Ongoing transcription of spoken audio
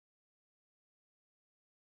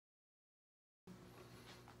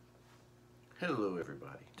Hello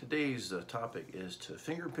everybody. Today's topic is to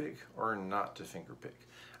finger pick or not to finger pick.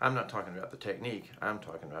 I'm not talking about the technique, I'm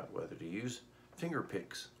talking about whether to use finger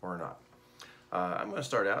picks or not. I'm going to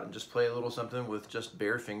start out and just play a little something with just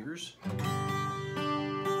bare fingers.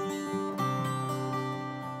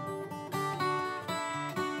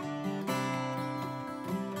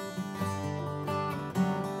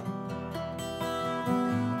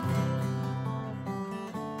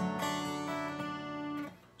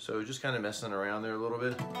 So just kind of messing around there a little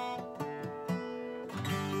bit.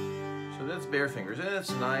 So that's bare fingers, and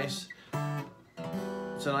it's nice.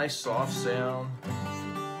 It's a nice soft sound.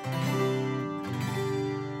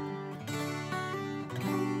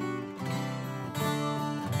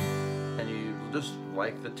 And you just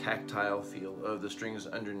like the tactile feel of the strings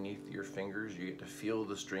underneath your fingers. You get to feel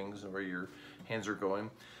the strings and where your hands are going.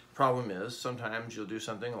 Problem is, sometimes you'll do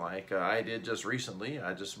something like I did just recently.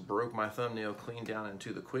 I just broke my thumbnail clean down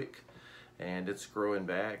into the quick, and it's growing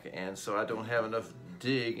back, and so I don't have enough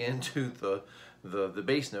dig into the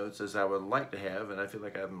bass notes as I would like to have, and I feel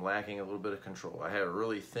like I'm lacking a little bit of control. I have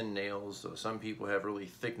really thin nails. Some people have really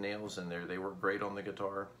thick nails, and they work great on the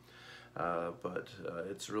guitar, but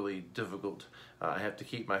it's really difficult. I have to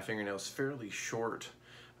keep my fingernails fairly short.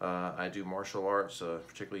 I do martial arts,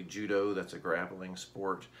 particularly judo. That's a grappling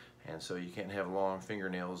sport, and so you can't have long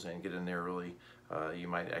fingernails and get in there really. You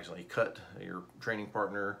might actually cut your training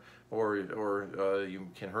partner, or you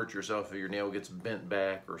can hurt yourself if your nail gets bent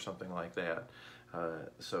back or something like that.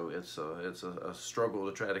 So it's a struggle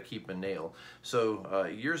to try to keep a nail. So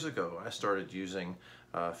years ago I started using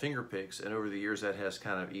finger picks, and over the years that has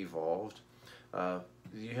kind of evolved.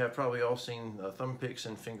 You have probably all seen thumb picks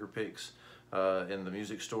and finger picks in the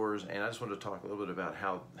music stores, and I just wanted to talk a little bit about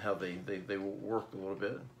how they work a little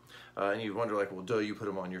bit. And you wonder, like, well, duh, you put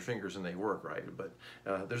them on your fingers and they work, right? But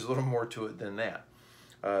there's a little more to it than that.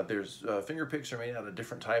 There's finger picks are made out of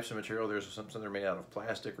different types of material. There's some that are made out of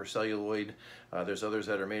plastic or celluloid. There's others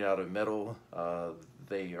that are made out of metal.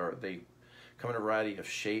 They come in a variety of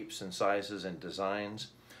shapes and sizes and designs.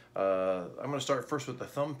 I'm going to start first with the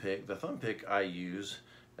thumb pick. The thumb pick I use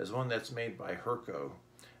is one that's made by Herco,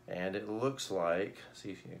 and it looks like, see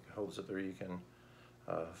if you can hold this up there, you can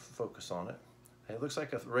focus on it. It looks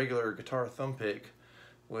like a regular guitar thumb pick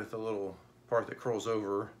with a little part that curls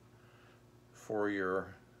over for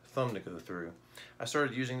your thumb to go through. I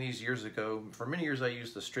started using these years ago. For many years I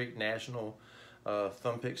used the straight National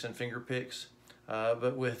thumb picks and finger picks,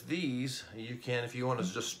 but with these you can, if you want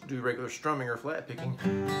to just do regular strumming or flat picking,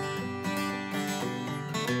 I'm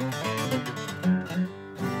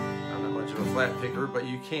not much of a flat picker, but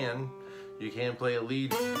you can play a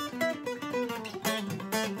lead.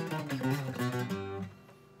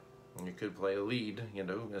 You could play a lead, you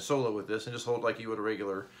know, a solo with this, and just hold like you would a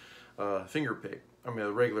regular finger pick. I mean,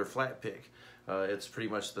 a regular flat pick. It's pretty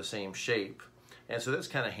much the same shape, and so that's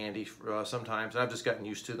kind of handy sometimes. I've just gotten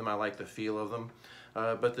used to them. I like the feel of them.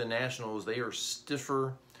 But the Nationals, they are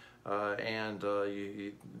stiffer, and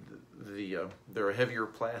they're a heavier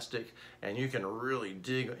plastic, and you can really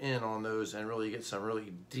dig in on those and really get some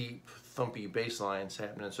really deep, thumpy bass lines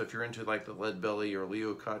happening. So if you're into like the Lead Belly or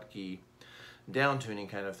Leo Kottke down tuning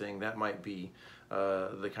kind of thing, that might be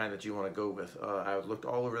the kind that you want to go with. I looked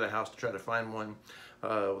all over the house to try to find one.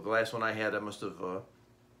 The last one I had, I must have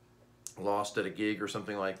lost at a gig or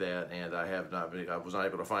something like that, and I was not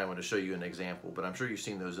able to find one to show you an example, but I'm sure you've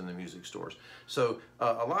seen those in the music stores. So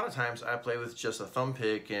a lot of times I play with just a thumb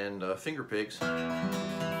pick and finger picks.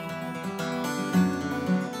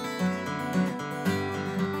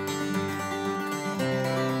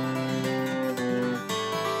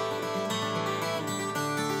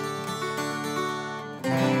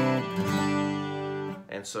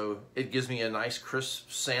 And so it gives me a nice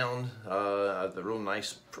crisp sound, the real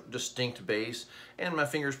nice distinct bass, and my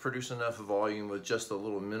fingers produce enough volume with just the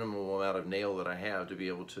little minimal amount of nail that I have to be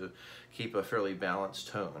able to keep a fairly balanced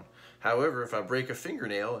tone. However, if I break a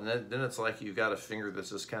fingernail, and then it's like you've got a finger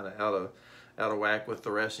that's just kind of out of whack with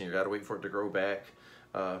the rest, and you've got to wait for it to grow back.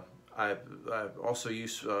 I also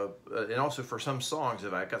use, and also for some songs,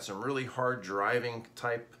 if I've got some really hard driving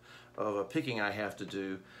type of picking I have to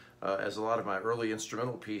do, as a lot of my early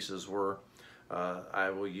instrumental pieces were,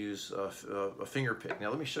 I will use a finger pick.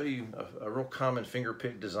 Now let me show you a real common finger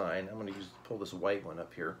pick design. I'm going to pull this white one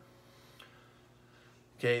up here.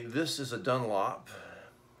 Okay, this is a Dunlop.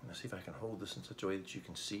 Let's see if I can hold this in such a way that you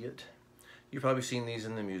can see it. You've probably seen these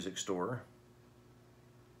in the music store.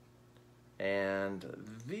 And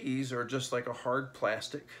these are just like a hard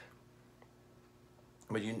plastic.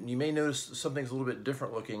 But you may notice something's a little bit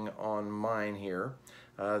different looking on mine here.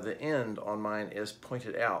 The end on mine is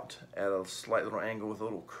pointed out at a slight little angle with a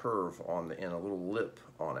little curve on the end, a little lip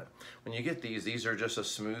on it. When you get these are just a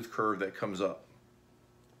smooth curve that comes up.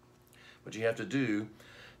 What you have to do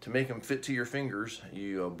to make them fit to your fingers,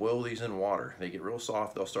 you boil these in water. They get real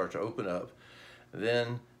soft, they'll start to open up.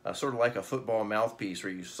 Then, sort of like a football mouthpiece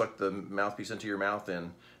where you suck the mouthpiece into your mouth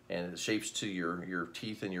and it shapes to your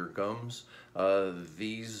teeth and your gums.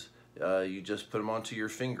 You just put them onto your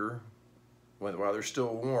finger while they're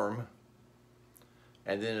still warm,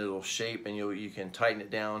 and then it'll shape and you can tighten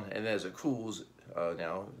it down, and as it cools,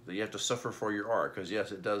 now you have to suffer for your art, because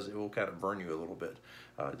yes, it will kind of burn you a little bit.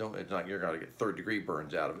 It's not you're going to get third-degree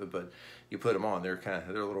burns out of it, but you put them on, they're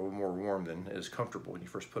a little more warm than is comfortable when you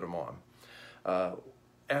first put them on.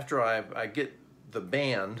 After I get the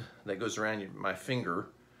band that goes around my finger,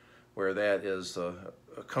 where that is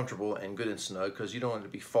comfortable and good and snug, because you don't want it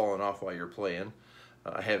to be falling off while you're playing.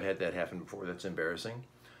 I have had that happen before. That's embarrassing.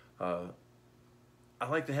 I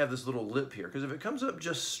like to have this little lip here, because if it comes up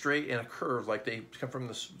just straight in a curve like they come from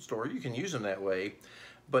the store, you can use them that way,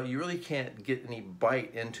 but you really can't get any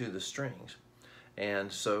bite into the strings.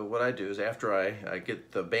 And so what I do is, after I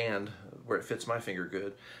get the band where it fits my finger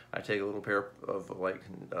good, I take a little pair of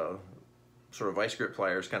sort of vice grip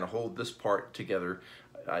pliers, kind of hold this part together.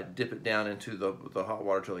 I dip it down into the hot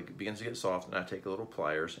water till it begins to get soft, and I take a little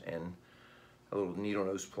pliers and a little needle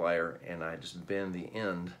nose plier, and I just bend the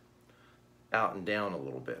end out and down a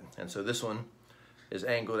little bit. And so this one is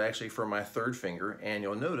angled actually for my third finger, and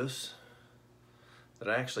you'll notice that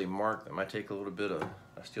I actually mark them. I take a little bit of,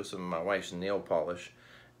 I steal some of my wife's nail polish,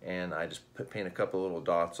 and I just paint a couple little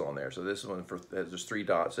dots on there. So this one, there's 3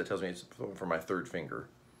 dots. That tells me it's for my third finger.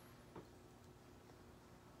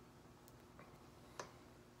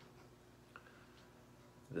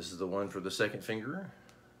 This is the one for the second finger,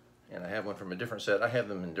 and I have one from a different set. I have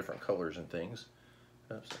them in different colors and things.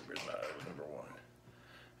 Oops, there's my number 1.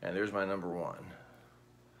 And there's my number 1.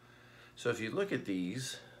 So if you look at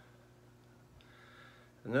these,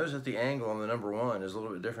 notice that the angle on the number 1 is a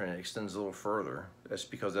little bit different. It extends a little further. That's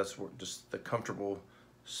because that's just the comfortable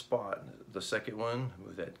spot. The second one,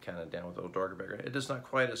 with that kind of down with a little darker background, it is not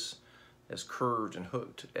quite as curved and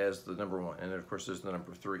hooked as the number 1. And then of course there's the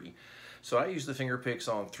number 3. So I use the finger picks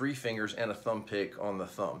on 3 fingers and a thumb pick on the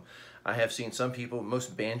thumb. I have seen some people,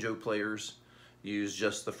 most banjo players, use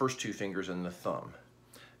just the first 2 fingers and the thumb.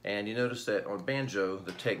 And you notice that on banjo,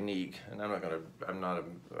 the technique, and I'm not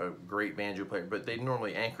a great banjo player, but they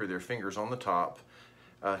normally anchor their fingers on the top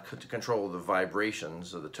to control the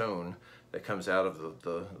vibrations of the tone that comes out of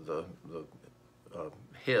the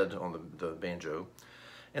head on the banjo.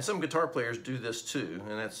 And some guitar players do this too,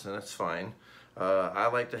 and that's fine. I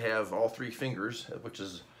like to have all 3 fingers, which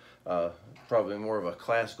is probably more of a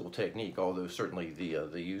classical technique, although certainly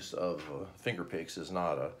the use of finger picks is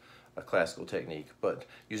not a classical technique, but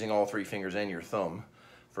using all 3 fingers and your thumb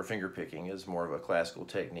for finger picking is more of a classical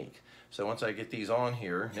technique. So once I get these on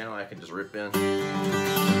here, now I can just rip in.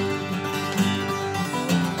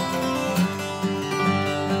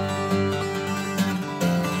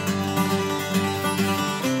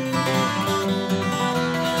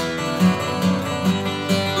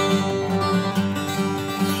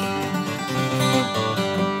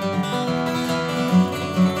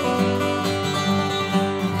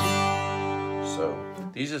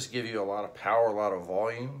 These just give you a lot of power, a lot of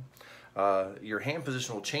volume. Your hand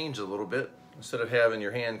position will change a little bit. Instead of having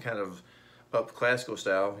your hand kind of up classical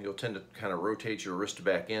style, you'll tend to kind of rotate your wrist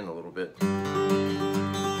back in a little bit.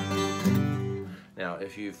 Now,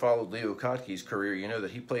 if you followed Leo Kottke's career, you know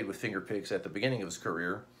that he played with finger picks at the beginning of his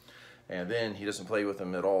career, and then he doesn't play with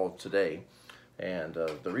them at all today. And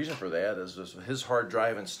the reason for that is just his hard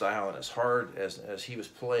driving style, and as hard as he was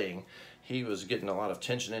playing, he was getting a lot of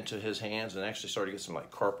tension into his hands and actually started to get some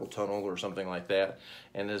like carpal tunnel or something like that.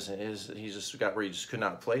 And he just got where he just could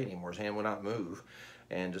not play anymore. His hand would not move.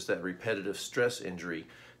 And just that repetitive stress injury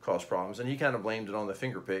caused problems. And he kind of blamed it on the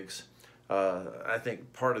finger picks. I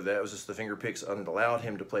think part of that was just the finger picks allowed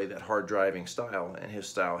him to play that hard driving style, and his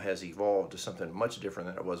style has evolved to something much different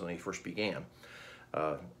than it was when he first began.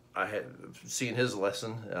 I had seen his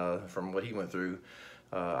lesson from what he went through.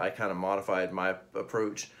 I kind of modified my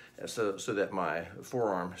approach so that my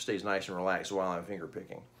forearm stays nice and relaxed while I'm finger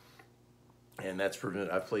picking. And that's proven.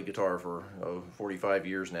 I've played guitar for 45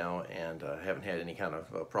 years now, and haven't had any kind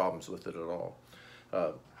of problems with it at all.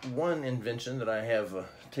 One invention that I have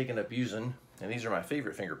taken up using, and these are my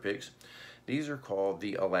favorite finger picks, these are called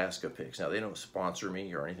the Alaska picks. Now, they don't sponsor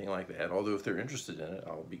me or anything like that, although if they're interested in it,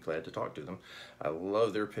 I'll be glad to talk to them. I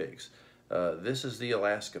love their picks. This is the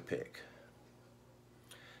Alaska pick.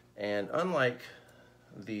 And unlike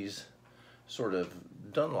these sort of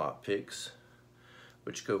Dunlop picks,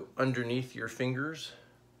 which go underneath your fingers.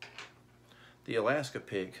 The Alaska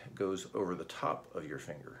pick goes over the top of your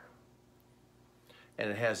finger. And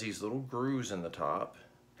it has these little grooves in the top,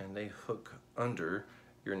 and they hook under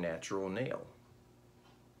your natural nail.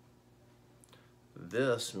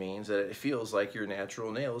 This means that it feels like your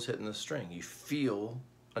natural nail is hitting the string. You feel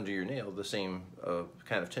under your nail the same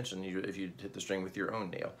kind of tension if you hit the string with your own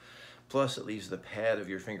nail. Plus, it leaves the pad of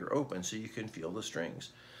your finger open so you can feel the strings.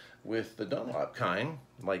 With the Dunlop kind,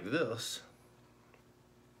 like this,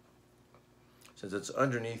 since it's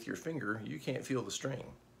underneath your finger, you can't feel the string.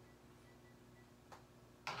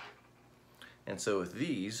 And so with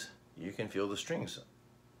these, you can feel the strings.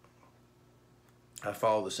 I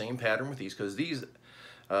follow the same pattern with these because these,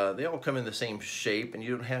 they all come in the same shape, and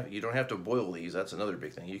you don't have to boil these. That's another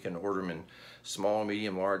big thing. You can order them in small,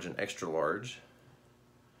 medium, large, and extra large.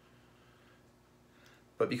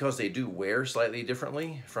 But because they do wear slightly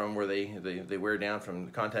differently from where they wear down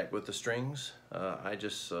from contact with the strings, I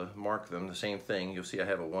just mark them the same thing. You'll see I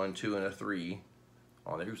have a 1, 2, and a 3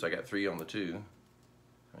 on there. Oops, I got 3 on the 2.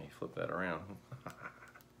 Let me flip that around.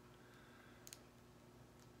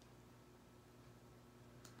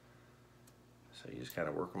 So you just kind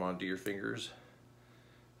of work them onto your fingers.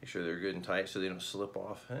 Make sure they're good and tight so they don't slip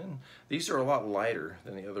off. And these are a lot lighter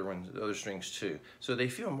than the other ones, the other strings too. So they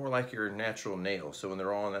feel more like your natural nail. So when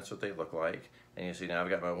they're on, that's what they look like. And you see now I've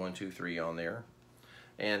got my 1, 2, 3 on there.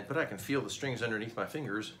 But I can feel the strings underneath my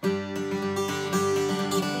fingers.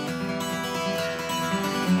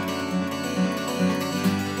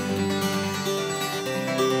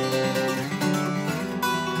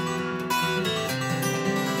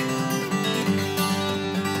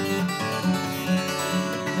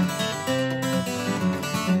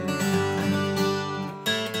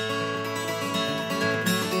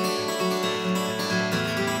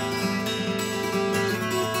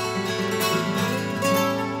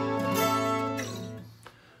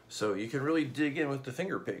 So you can really dig in with the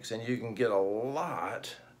finger picks, and you can get a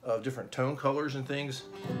lot of different tone colors and things.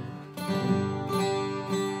 So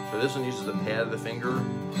this one uses the pad of the finger.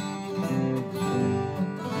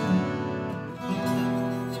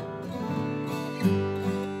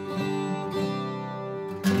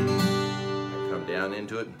 Come down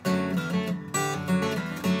into it.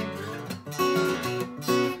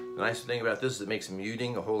 The nice thing about this is it makes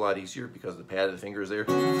muting a whole lot easier because the pad of the finger is there.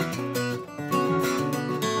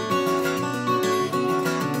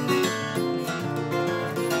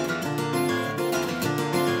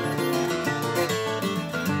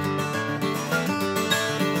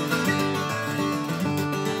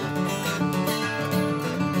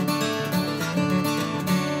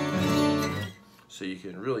 So you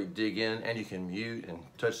can really dig in, and you can mute and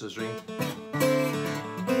touch the string. You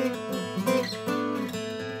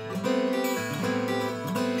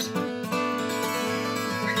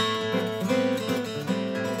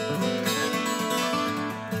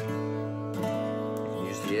can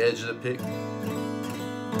use the edge of the pick.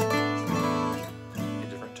 Get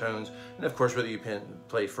different tones. And of course, whether you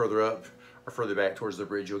play further up or further back towards the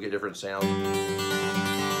bridge, you'll get different sounds.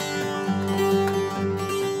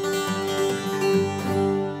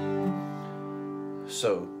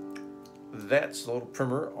 So that's a little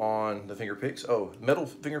primer on the finger picks. Oh, metal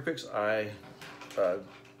finger picks, I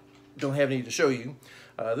don't have any to show you.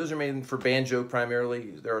 Those are made for banjo primarily.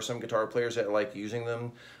 There are some guitar players that like using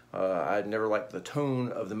them. I've never liked the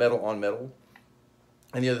tone of the metal on metal.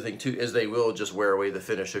 And the other thing too is they will just wear away the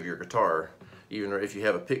finish of your guitar. Even if you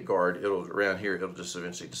have a pick guard, around here, it'll just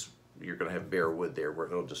eventually you're going to have bare wood there where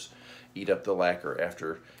it'll just eat up the lacquer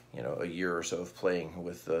after, you know, a year or so of playing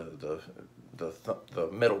with the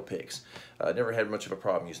metal picks. Never had much of a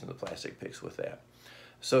problem using the plastic picks with that.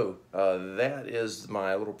 So that is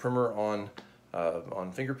my little primer on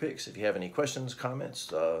finger picks. If you have any questions,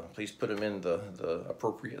 comments, please put them in the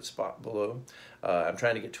appropriate spot below. I'm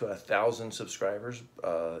trying to get to 1,000 subscribers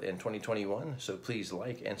in 2021, so please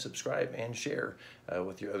like and subscribe and share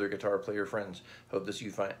with your other guitar player friends. Hope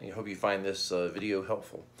you find this video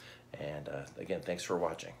helpful. And again, thanks for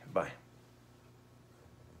watching. Bye.